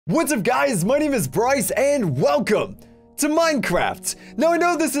What's up, guys? My name is Bryce and welcome to Minecraft. Now, I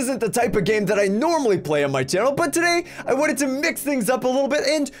know this isn't the type of game that I normally play on my channel, but today I wanted to mix things up a little bit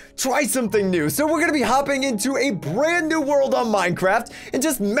and try something new. So we're gonna be hopping into a brand new world on Minecraft and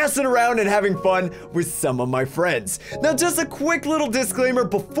just messing around and having fun with some of my friends. Now, just a quick little disclaimer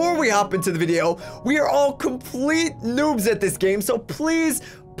before we hop into the video. We are all complete noobs at this game, so please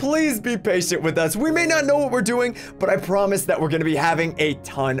be patient with us. We may not know what we're doing, but I promise that we're gonna be having a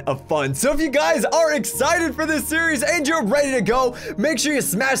ton of fun. So if you guys are excited for this series and you're ready to go, make sure you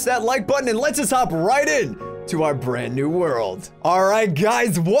smash that like button and let's just hop right in to our brand new world. All right,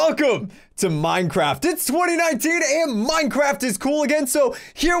 guys, welcome to Minecraft. It's 2019 and Minecraft is cool again. So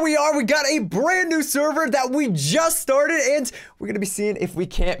here we are. We got a brand new server that we just started and we're gonna be seeing if we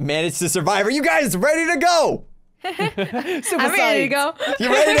can't manage to survive. Are you guys ready to go? I'm ready to go.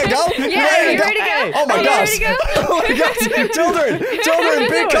 You ready to go? Yeah, you ready to go? Oh my gosh. Oh my gosh. Children,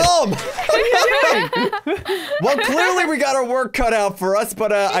 be calm. Well, clearly we got our work cut out for us,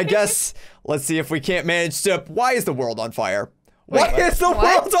 but I guess let's see if we can't manage to. Why is the world on fire? Why is the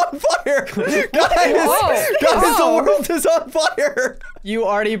world on fire? Guys, the world is on fire. You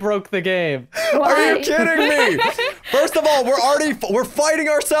already broke the game. Are you kidding me? First of all, we're fighting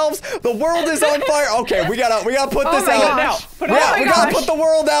ourselves. The world is on fire. Okay, we gotta put this out. Put it out. We gotta put the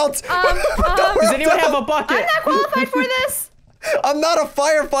world out. Does anyone have a bucket? I'm not qualified for this. I'm not a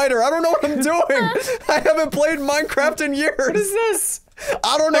firefighter. I don't know what I'm doing. I haven't played Minecraft in years. What is this?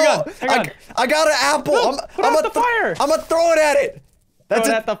 I don't know. Hang on. I got an apple. Put out the fire. I'm gonna throw it at it. Throw it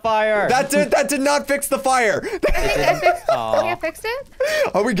at the fire. That did not fix the fire. I fixed it.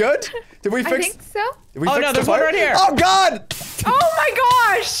 Are we good? Did we fix? I think so. Did we Oh fix no, the there's fire? one right here. Oh God! Oh my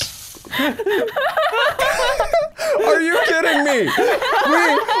gosh! Are you kidding me?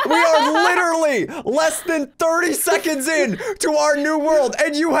 We are literally less than 30 seconds in to our new world,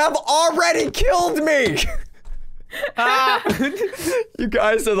 and you have already killed me. You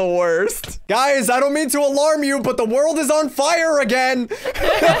guys are the worst. Guys, I don't mean to alarm you, but the world is on fire again.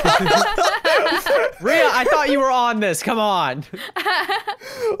 Rhea, I thought you were on this. Come on.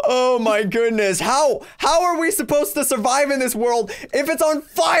 Oh my goodness. How are we supposed to survive in this world if it's on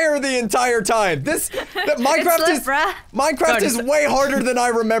fire the entire time? Minecraft is way harder than I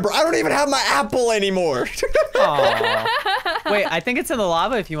remember. I don't even have my apple anymore. Wait, I think it's in the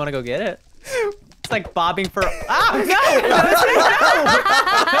lava if you want to go get it. It's like bobbing for. Ah, no!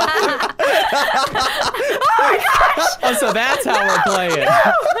 Oh my gosh! Oh, so that's how we're playing.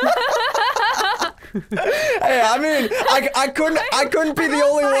 Hey, I mean, I couldn't be the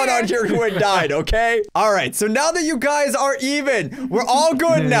only one on here who had died, okay? All right, so now that you guys are even, we're all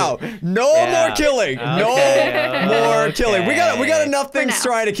good now. No more killing. No more killing. We got enough things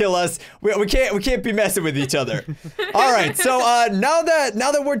trying to kill us. We can't be messing with each other. All right, so now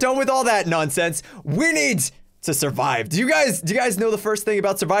that we're done with all that nonsense, we need to survive. Do you guys know the first thing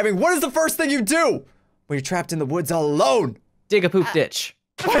about surviving? What is the first thing you do when you're trapped in the woods all alone? Dig a poop ditch.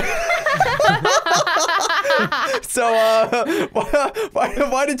 So,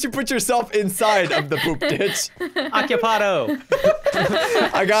 why did you put yourself inside of the poop ditch? Occupado.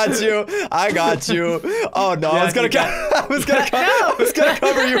 I got you. Oh no, I was gonna cover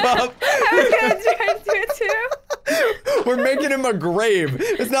you up. I was gonna do it too. We're making him a grave.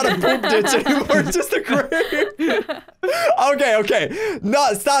 It's not a poop ditch anymore. It's just a grave. Okay.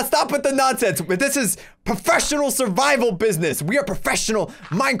 No, stop with the nonsense. This is professional survival business. We are professional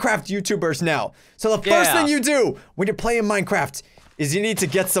Minecraft YouTubers now. So the first thing you do when you're playing Minecraft is you need to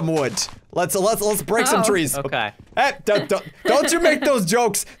get some wood. Let's break some trees. Okay. Hey, don't you make those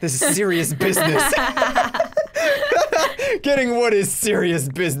jokes. This is serious business. Getting wood is serious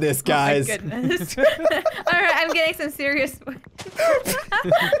business, guys. Oh my goodness. All right, I'm getting some serious wood.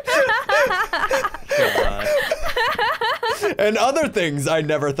 And other things I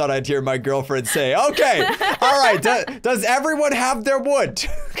never thought I'd hear my girlfriend say. Okay, all right. Does everyone have their wood?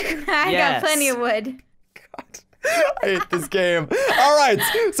 I got plenty of wood. God, I hate this game. All right,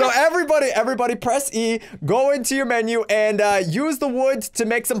 so everybody press E, go into your menu, and use the wood to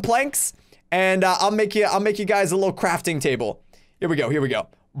make some planks. And I'll make you guys a little crafting table. Here we go.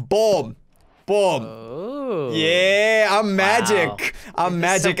 Boom. Oh. Yeah, I'm magic. Wow. I'm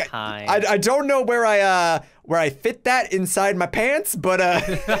magic. So kind. I don't know where I fit that inside my pants, but back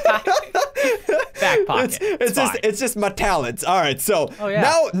pocket. It's just my talents. All right, so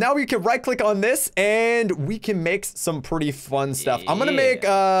now we can right click on this and we can make some pretty fun stuff. I'm gonna make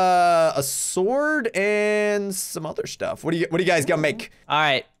a sword and some other stuff. What do you guys gonna make? All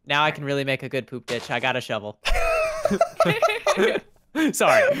right, now I can really make a good poop ditch. I got a shovel.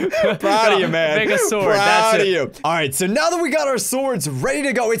 Sorry. Proud of you, man. Make a sword. Proud That's of it. you. All right, so now that we got our swords ready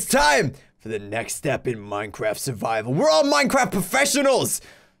to go, it's time for the next step in Minecraft survival. We're all Minecraft professionals.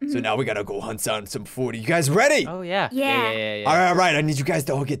 So now we gotta go hunt down some food. Are you guys ready? Oh yeah. Yeah. All right. I need you guys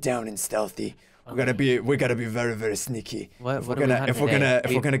to all get down and stealthy. We gotta be very, very sneaky. What if we're are we hunting gonna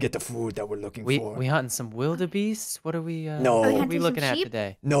today? get the food that we're looking for. We hunting some wildebeests? What are we? No. What are we Hunting looking some at sheep?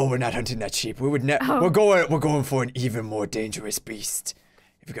 today? No, we're not hunting that sheep. We would Oh. we're going for an even more dangerous beast.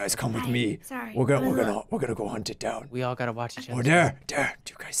 If you guys come with me, Sorry. we're gonna go hunt it down. We all gotta watch each other. Oh, there. Do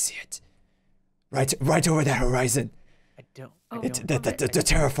you guys see it? Right over that horizon. I don't. It's the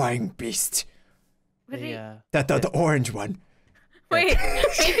terrifying beast. What are you- The orange one. Wait.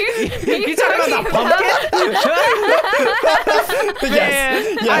 You talking about the pumpkin?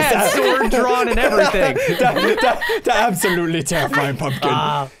 Yes. I had sword drawn and everything. The absolutely terrifying pumpkin.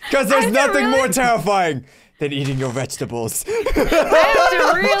 Because there's nothing more terrifying than eating your vegetables. I have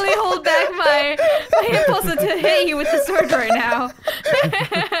to really hold back my impulse to hit you with the sword right now.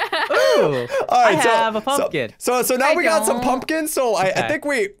 Ooh. All right, I have a pumpkin. So now we got some don't. pumpkins. So I Okay. think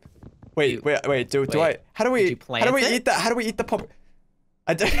we. Wait. Do I? How do we? Did you plant it? eat the? How do we eat the pumpkin?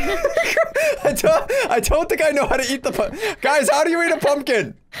 I don't think I know how to eat the pumpkin. Guys, how do you eat a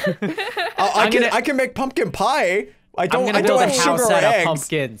pumpkin? I can make pumpkin pie. I I'm don't gonna have build a sugar house or out of eggs.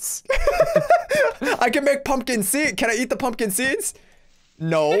 pumpkins. I can make pumpkin seed. Can I eat the pumpkin seeds?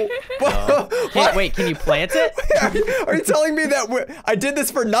 No. Wait, can you plant it? Are you telling me that I did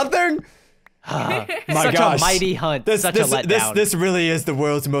this for nothing? My Such gosh. a mighty hunt. Such a letdown. This really is the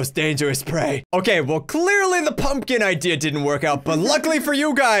world's most dangerous prey. Okay, well, clearly the pumpkin idea didn't work out, but luckily for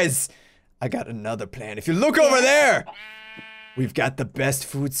you guys, I got another plan. If you look over there, we've got the best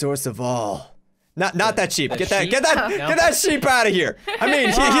food source of all. Not that sheep. Get that sheep out of here. I mean,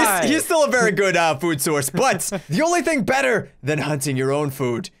 he's still a very good food source, but the only thing better than hunting your own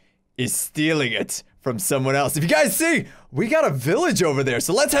food is stealing it from someone else. If you guys see, we got a village over there,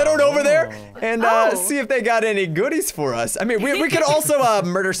 so let's head on over there and see if they got any goodies for us. I mean, we could also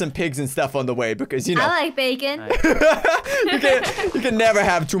murder some pigs and stuff on the way because you know I like bacon. you can never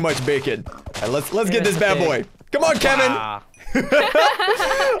have too much bacon. All right, let's get this bad boy. Come on, Kevin. Ah. All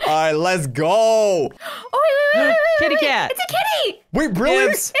right, let's go. Oh, wait. Kitty cat. It's a kitty. Wait, really?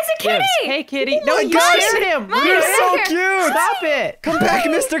 Gibbs. It's a kitty. Gibbs. Hey, kitty. No, my you gosh. scared him. Mine. You're so Here. cute. Stop it. Come back,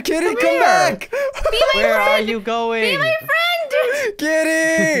 Mr. Kitty. Come here. back. Be my Where friend. are you going? Be my friend.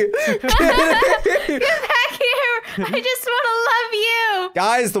 Kitty. Get back here. I just want to love you.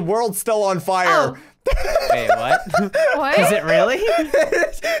 Guys, the world's still on fire. Oh. Wait, what? What? Is it really?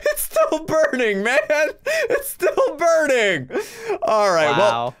 It's still burning, man. It's still burning. All right.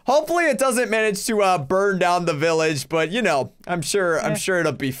 Well, Wow. hopefully it doesn't manage to burn down the village, but you know, I'm sure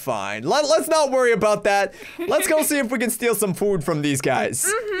it'll be fine. Let's not worry about that. Let's go see if we can steal some food from these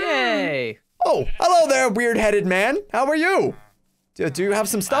guys. Yay. Oh, hello there, weird-headed man. How are you? Do you have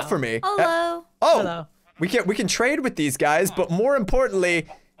some stuff for me? Hello. Oh, Hello. we can trade with these guys, but more importantly,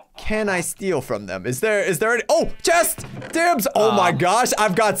 can I steal from them? Is there any? Oh, chest! Dibs! Oh my gosh,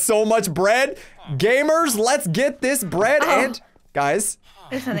 I've got so much bread. Gamers, let's get this bread and guys,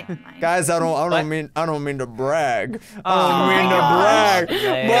 There's nothing in mine. guys, I don't mean to brag. I Oh don't mean my to brag,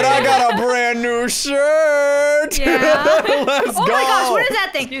 gosh. but I got a brand new shirt. Yeah. Let's Oh go. my gosh, what is that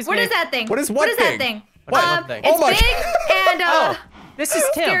thing? Excuse What me. is that thing? What is what What is thing? that thing? What thing? It's Oh my big and Oh, this is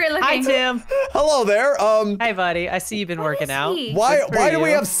Tim. Scary looking. Hi, Tim. Hello there. Hey, buddy. I see you've been working out. he? Why Good for do we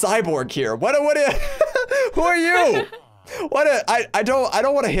you. have Cyborg here? What who are you? I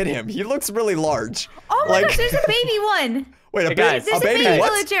don't want to hit him. He looks really large. Oh my gosh, there's a baby one. Wait, Hey, guys. There's a a baby baby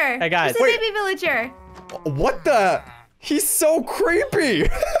what? villager. Hey, guys. There's a Wait. baby villager. What the? He's so creepy.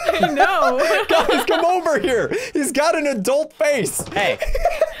 No. Guys, come over here. He's got an adult face. Hey.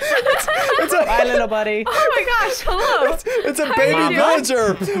 It's a, Bye, little buddy. Oh my gosh, hello. it's a How are baby you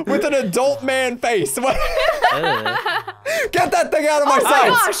villager with an adult man face. What? Ugh. Get that thing out of my Oh my sight.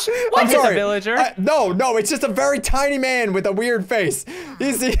 gosh, I'm He's a sorry. villager? No, it's just a very tiny man with a weird face.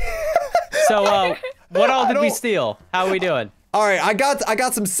 He's. So, what all did we don't- steal? How are we doing? All right, I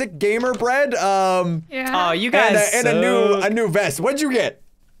got some sick gamer bread. Yeah. Oh, you guys. And a new vest. What'd you get?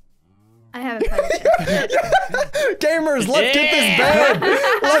 I have a punch. Gamers, let's get this Yeah. bed.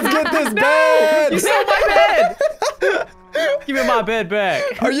 Let's get this bed. You stole my bed. Give me my bed back.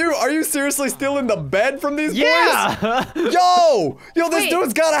 Are you seriously stealing the bed from these boys? Yeah. Yo, this Wait.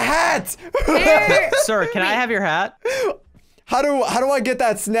 dude's got a hat. There. Sir, can I have your hat? How do I get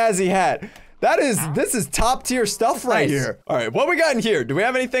that snazzy hat? This is top tier stuff right Nice. here. All right, what we got in here? Do we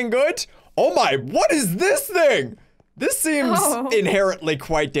have anything good? Oh my, what is this thing? This seems inherently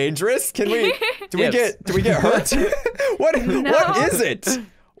quite dangerous. Can we? Do we get hurt? What is it?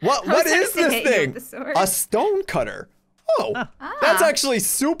 What is this thing? A stone cutter. Oh, that's actually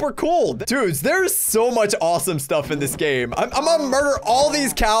super cool. Dudes, there's so much awesome stuff in this game. I'm gonna murder all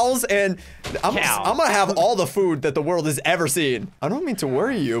these cows, and I'm gonna have all the food that the world has ever seen. I don't mean to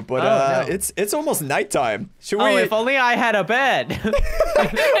worry you, but no. it's almost nighttime. Should we? Oh, if only I had a bed.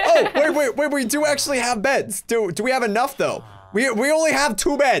 Oh, wait, we do actually have beds. Do we have enough though? We only have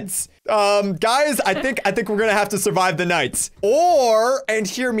 2 beds. Guys, I think we're gonna have to survive the night. Or, and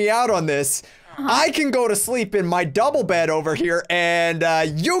hear me out on this, I can go to sleep in my double bed over here, and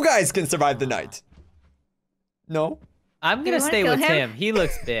you guys can survive the night. No? I'm gonna stay with him. He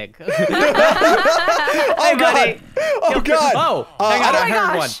looks big. Oh God! Oh God! Oh, hang on, I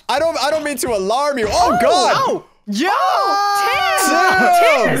heard one. I don't mean to alarm you. Oh God! Oh. Yo!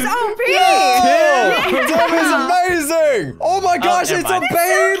 Tim is OP! Tim is amazing! Oh my gosh, it's a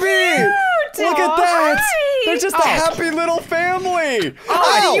baby! Look at that! They're just a happy little family!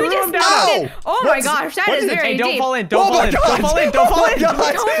 Oh, you just knocked it! Oh my gosh, that is very deep. Don't fall in, don't fall in, don't fall in, don't fall in! Don't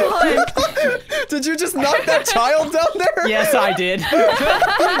fall in! Did you just knock that child down there? Yes, I did. And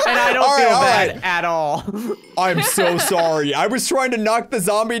I don't feel bad at all. I'm so sorry. I was trying to knock the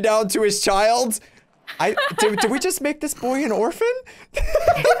zombie down to his child. Did we just make this boy an orphan?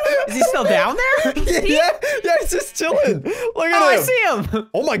 Is he still down there? Yeah, he's just chilling. Look at him. I see him.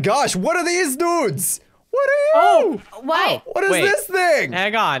 Oh my gosh, what are these dudes? What are you? Oh, what? What is this thing?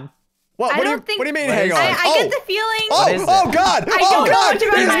 Hang on. What do you mean, hang on? I get the feeling. Oh God! Oh God!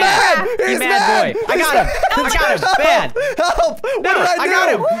 He's mad! He's mad! Boy. I got him! I got him! Bad! Help! What did I do? I got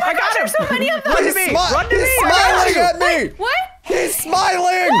him! I got him! There's so many of them! Run to me! Run to me! He's smiling at me! What? He's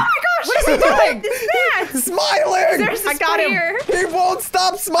smiling! Oh my gosh! What is he doing? This is Smiling! I got him! He won't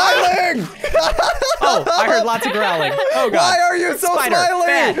stop smiling! Oh, I heard lots of growling. Oh God! Why are you so smiling?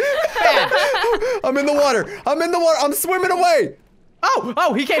 Bad! I'm in the water! I'm in the water! I'm swimming away!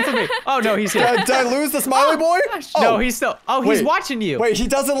 Oh, he came for me. Oh no, he's here. Did I lose the smiley boy? Oh. No, he's still. Oh, he's watching you. Wait, he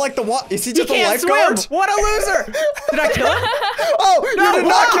doesn't like the water. Is he just a lifeguard? Swim. What a loser! Did I kill him? Oh, no, you did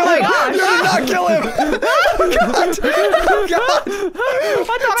not kill him! Gosh. You did not kill him! Oh God! I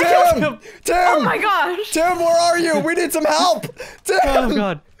thought I killed him. Tim! Oh my gosh! Tim, where are you? We need some help! Tim! Oh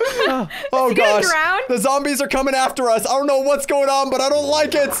God! Oh gosh! Drown? The zombies are coming after us. I don't know what's going on, but I don't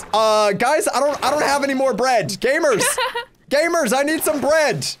like it. Guys, I don't have any more bread. Gamers! Gamers, I need some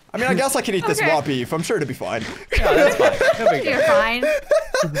bread. I mean, I guess I can eat this raw beef. I'm sure it'll be fine. Yeah, that's fine. No big deal. You're fine.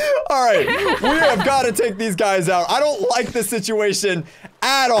 All right, we have got to take these guys out. I don't like this situation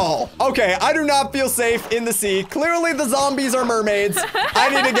at all. Okay, I do not feel safe in the sea. Clearly, the zombies are mermaids. I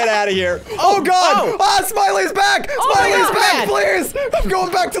need to get out of here. Oh God! Ah, Smiley's back! Smiley's back, please! I'm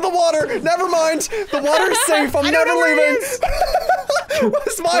going back to the water. Never mind. The water's safe. I'm never leaving.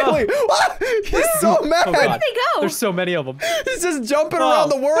 Smiley! Ah, he's so mad. Oh, Where did they go? There's so many of them. He's just jumping around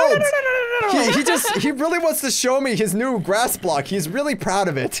the world. No. He really wants to show me his new grass block. He's really proud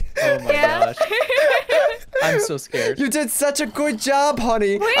of it. Oh my gosh. I'm so scared. You did such a good job,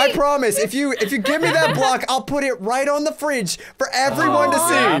 honey. Wait. I promise. If you give me that block, I'll put it right on the fridge for everyone to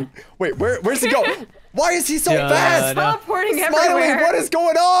see. Wait, where's he go? Why is he so fast? Teleporting Smiley, everywhere. what is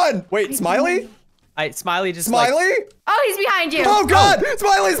going on? Wait, Smiley? Smiley just Smiley? Oh, he's behind you. Oh God!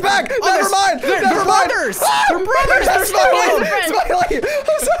 Smiley's back! Never mind! Never mind! Brothers! Ah! They're brothers! They're Smiley! friends. Smiley!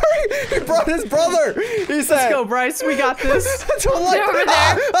 I'm sorry! He brought his brother! He said... Let's go, Bryce. We got this. I don't like They're over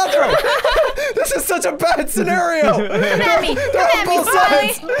there. This is such a bad scenario! Come at me! Come at me,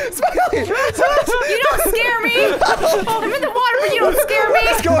 Smiley! Smiley! You don't scare me! I'm in the water, but you don't scare me!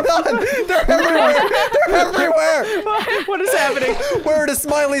 What's going on? They're everywhere! They're everywhere! What is happening? Where are the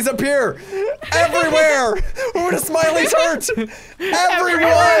Smileys appear? Everywhere! Who are the Smileys hurt?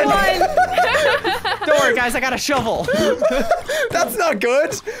 Everyone! Don't worry, guys. I got a shovel. That's not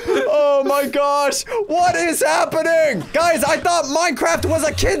good. Oh my gosh. What is happening? Guys, I thought Minecraft was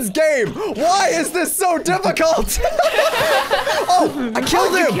a kid's game. Why is this so difficult? Oh, I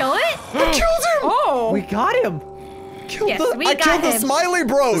killed him. Did you kill it? I killed him. Oh. We got him. I killed the Smiley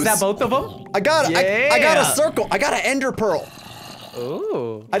Bros. Is that both of them? I got a circle. I got an ender pearl.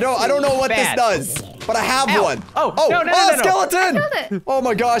 Ooh. I don't know what this does, but I have one. Oh, no, skeleton! I killed it. Oh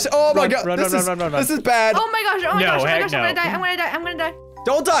my gosh. Oh my god. Run. This is bad. Oh my gosh. Oh my gosh. I'm gonna die. I'm gonna die.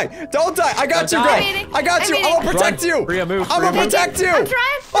 Don't die. Don't die. I got you, girl. I got you. I'm gonna protect you. Rhea, move. I'm gonna protect you. I'm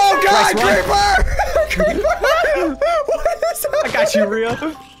trying. Oh god, Bryce, creeper! What is I got you, Rhea.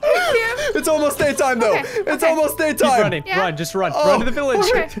 It's almost daytime though. It's almost daytime. Keep running. Yeah. Run. Just run. Run to the village.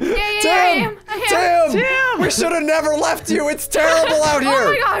 Okay. Yeah, Tim! We should have never left you. It's terrible out here. Oh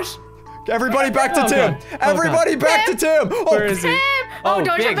my gosh. Everybody back to Oh, Tim. God. Oh, Everybody back to Tim. Oh, Where is he? Oh,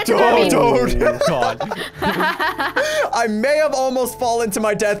 don't big jump into the Don't. Oh, God. I may have almost fallen to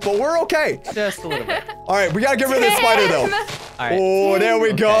my death, but we're okay. Just a little bit. All right, we gotta get rid of this spider though. All right. Oh, there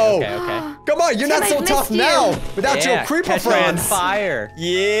we go. Okay. Come on, you're not so I tough missed you. now without your Yeah, creeper catch me on friends. fire.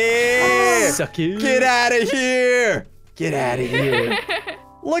 Yeah. Suck it. Get out of here. Get out of here.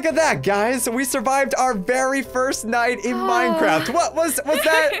 Look at that, guys. We survived our very first night in Minecraft. What was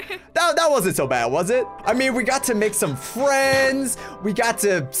that? That wasn't so bad, was it? I mean, we got to make some friends. We got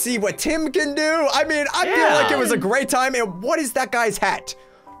to see what Tim can do. I mean, I feel like it was a great time. And what is that guy's hat?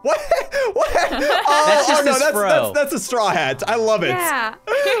 What? Oh, that's a straw hat. I love it. Yeah.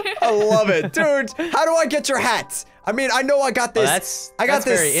 I love it. Dude, how do I get your hat? I mean, I know I got this. I got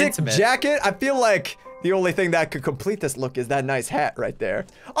this very sick intimate. jacket. I feel like the only thing that could complete this look is that nice hat right there.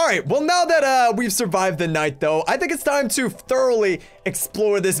 All right, well, now that we've survived the night, though, I think it's time to thoroughly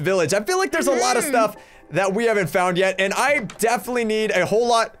explore this village. I feel like there's a lot of stuff that we haven't found yet, and I definitely need a whole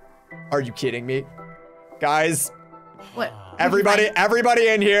lot. Are you kidding me? Guys, What? everybody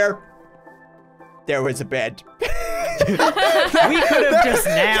in here. There was a bed. We could have just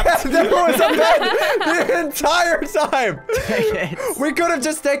napped. There was a bed the entire time. Dang it. We could have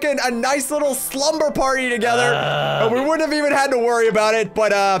just taken a nice little slumber party together, and we wouldn't have even had to worry about it.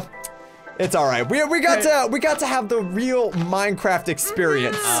 But it's all right. We got to have the real Minecraft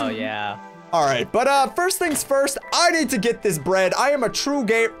experience. Oh yeah. All right, but first things first, I need to get this bread. I am a true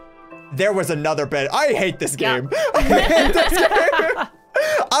game. There was another bed. I hate this game. I hate this game.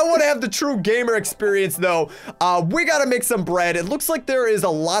 I want to have the true gamer experience, though. We got to make some bread. It looks like there is a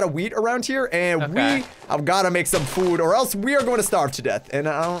lot of wheat around here, and we have got to make some food, or else we are going to starve to death. And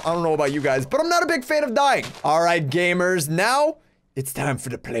I don't know about you guys, but I'm not a big fan of dying. All right, gamers, now it's time for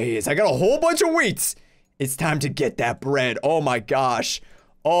the plays. I got a whole bunch of wheats. It's time to get that bread. Oh, my gosh.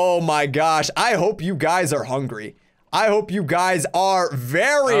 Oh, my gosh. I hope you guys are hungry. I hope you guys are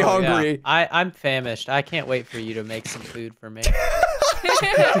very hungry. Yeah. I'm famished. I can't wait for you to make some food for me.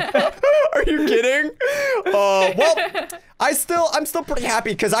 Are you kidding? Well, I'm still pretty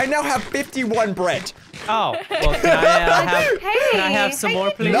happy because I now have 51 bread. Oh, well, can I have some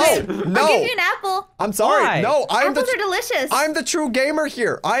more, please? No. I'll give you an apple. I'm sorry. Why? No, Apples are delicious. I'm the true gamer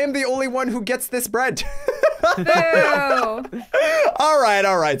here. I am the only one who gets this bread. Boo. All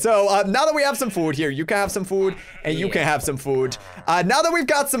right. So now that we have some food here, you can have some food, and you can have some food. Now that we've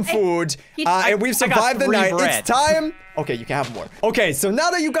got some food, and we've survived the night, it's time. Okay, you can have more. Okay, so now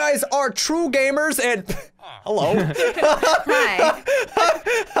that you guys are true gamers and hello. Hi.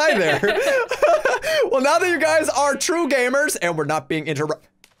 Hi there. Well, now that you guys are true gamers and we're not being interrupted.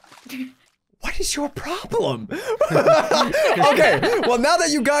 What is your problem? Okay, well, now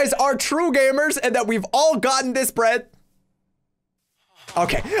that you guys are true gamers and that we've all gotten this bread.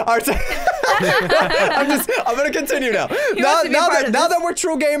 Okay, all right. I'm gonna continue now. Now that we're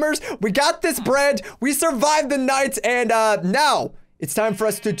true gamers, we got this bread, we survived the night, and now it's time for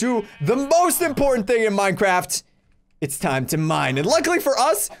us to do the most important thing in Minecraft. It's time to mine, and luckily for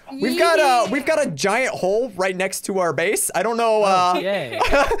us, we've got a giant hole right next to our base. I don't know. Yay.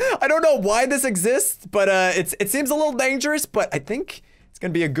 I don't know why this exists, but it seems a little dangerous. But I think it's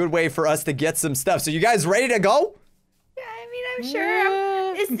gonna be a good way for us to get some stuff. So you guys ready to go? Yeah, I mean, I'm sure.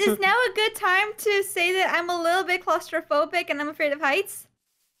 Is now a good time to say that I'm a little bit claustrophobic and I'm afraid of heights?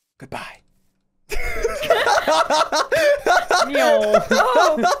 Goodbye. Yeah.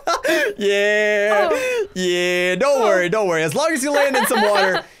 Don't worry. As long as you land in some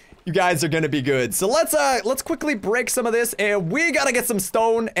water, you guys are gonna be good. So let's quickly break some of this, and we gotta get some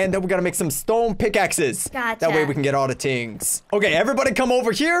stone, and then we gotta make some stone pickaxes. Gotcha. That way we can get all the things. Okay, everybody come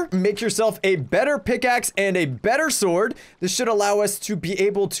over here. Make yourself a better pickaxe and a better sword. This should allow us to be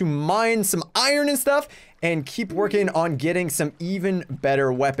able to mine some iron and stuff, and keep working on getting some even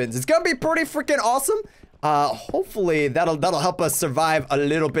better weapons. It's gonna be pretty freaking awesome. Hopefully that'll help us survive a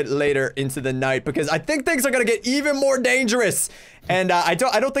little bit later into the night, because I think things are gonna get even more dangerous. And I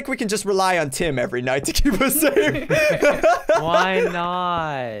don't think we can just rely on Tim every night to keep us safe. Why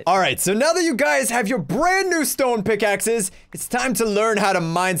not? All right, so now that you guys have your brand new stone pickaxes, it's time to learn how to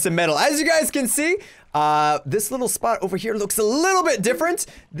mine some metal. As you guys can see, this little spot over here looks a little bit different.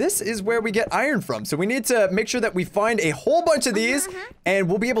 This is where we get iron from. So we need to make sure that we find a whole bunch of these, and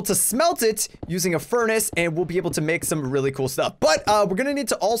we'll be able to smelt it using a furnace, and we'll be able to make some really cool stuff. But we're gonna need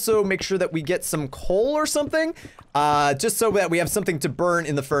to also make sure that we get some coal or something, just so that we have something to burn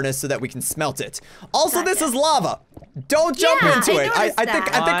in the furnace so that we can smelt it. Also, this is lava. Don't jump into it. I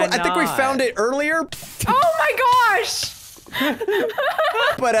think we found it earlier. Oh my gosh!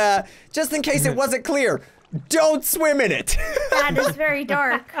 But just in case it wasn't clear, don't swim in it. That is very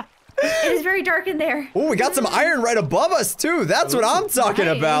dark. It is very dark in there. Oh, we got some iron right above us too. That's what I'm talking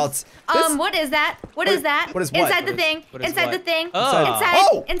nice. about. What is that? What is that? What is what? Inside the thing. Inside the thing.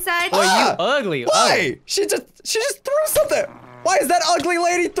 Oh. Inside. Boy, you ugly. Why? She just threw something. Why is that ugly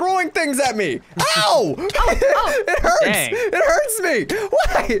lady throwing things at me? Ow! It hurts. Dang. It hurts me.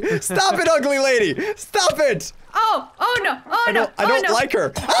 Why? Stop it, ugly lady. Stop it. Oh no. Oh no. I don't like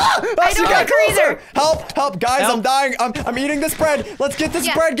her. Ah! I don't like her either. Help, guys! Help. I'm dying. I'm eating this bread. Let's get this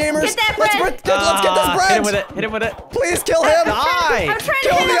bread, gamers. Get that bread. Let's get this bread. Hit him with it. Please kill him. Die. I'm trying to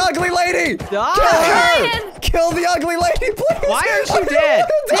Kill hit the him. ugly lady. Die. Kill her. Kill the ugly lady, please. Why aren't you dead?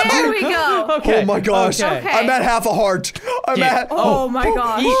 There we go. Okay. Oh my gosh. Okay. Okay. I'm at half a heart. I'm at. Oh my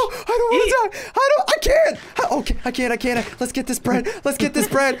gosh. I don't want to die. I can't. Okay, I can't. Let's get this bread. Let's get this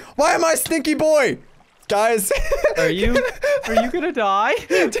bread. Why am I a stinky boy? Guys. Are you gonna die?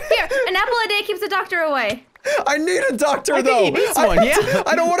 Here, an apple a day keeps the doctor away. I need a doctor I though. think he needs one, yeah.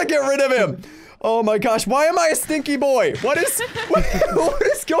 I don't want to get rid of him. Oh my gosh. Why am I a stinky boy? What is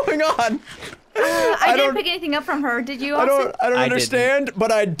going on? I didn't pick anything up from her. Did you? I Also? don't I understand,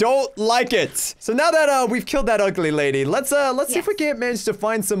 but I don't like it. So now that we've killed that ugly lady, let's see if we can't manage to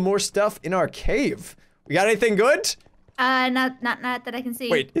find some more stuff in our cave. We got anything good? Not that I can see.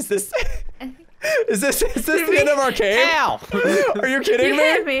 Wait, is this is this the end of our cave? Ow! Are you kidding You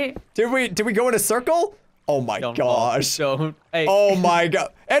hit me. Did we go in a circle? Oh my gosh. Don't. Hey. Oh my god.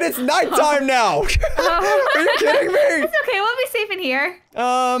 And it's nighttime now. Are you kidding me? It's okay. We'll be safe in here.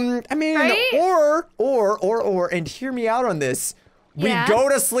 I mean, Right? or, and hear me out on this. Yeah. We go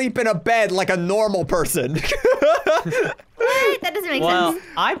to sleep in a bed like a normal person. What? That doesn't make Well, sense.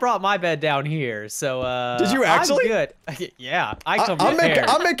 I brought my bed down here, so Did you actually? I'm good. Yeah, I come I'm prepared.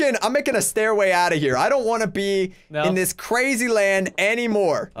 making a stairway out of here. I don't want to be in this crazy land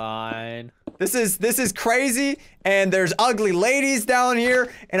anymore. Fine. This is crazy, and there's ugly ladies down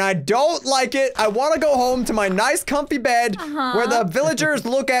here, and I don't like it. I want to go home to my nice comfy bed where the villagers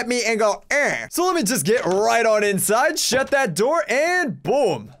look at me and go, eh. So let me just get right on inside, shut that door, and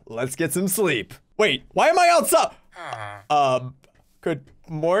boom. Let's get some sleep. Wait, why am I outside? Good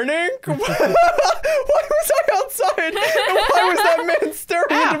morning? Why was I outside? And why was that man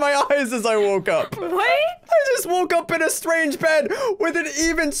staring into my eyes as I woke up? What? I just woke up in a strange bed with an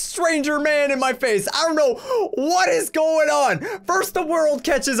even stranger man in my face. I don't know what is going on. First the world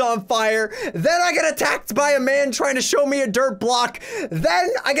catches on fire. Then I get attacked by a man trying to show me a dirt block. Then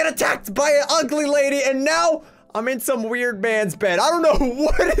I get attacked by an ugly lady. And now I'm in some weird man's bed. I don't know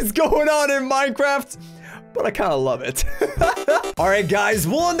what is going on in Minecraft, but I kind of love it. All right, guys.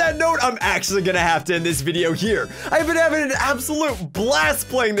 Well, on that note, I'm actually going to have to end this video here. I've been having an absolute blast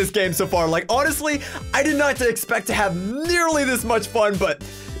playing this game so far. Like, honestly, I did not expect to have nearly this much fun, but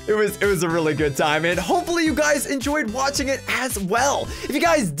it was a really good time, and hopefully you guys enjoyed watching it as well. If you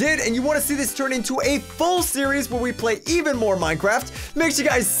guys did and you want to see this turn into a full series where we play even more Minecraft, make sure you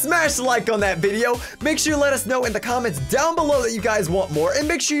guys smash the like on that video. Make sure you let us know in the comments down below that you guys want more, and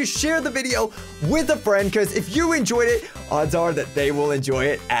make sure you share the video with a friend, because if you enjoyed it, odds are that they will enjoy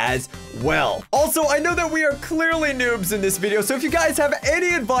it as well. Also, I know that we are clearly noobs in this video, so if you guys have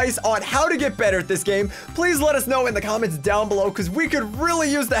any advice on how to get better at this game, please let us know in the comments down below, because we could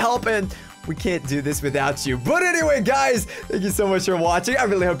really use the help, and we can't do this without you. But anyway, guys, thank you so much for watching. I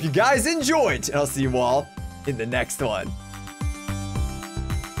really hope you guys enjoyed, and I'll see you all in the next one.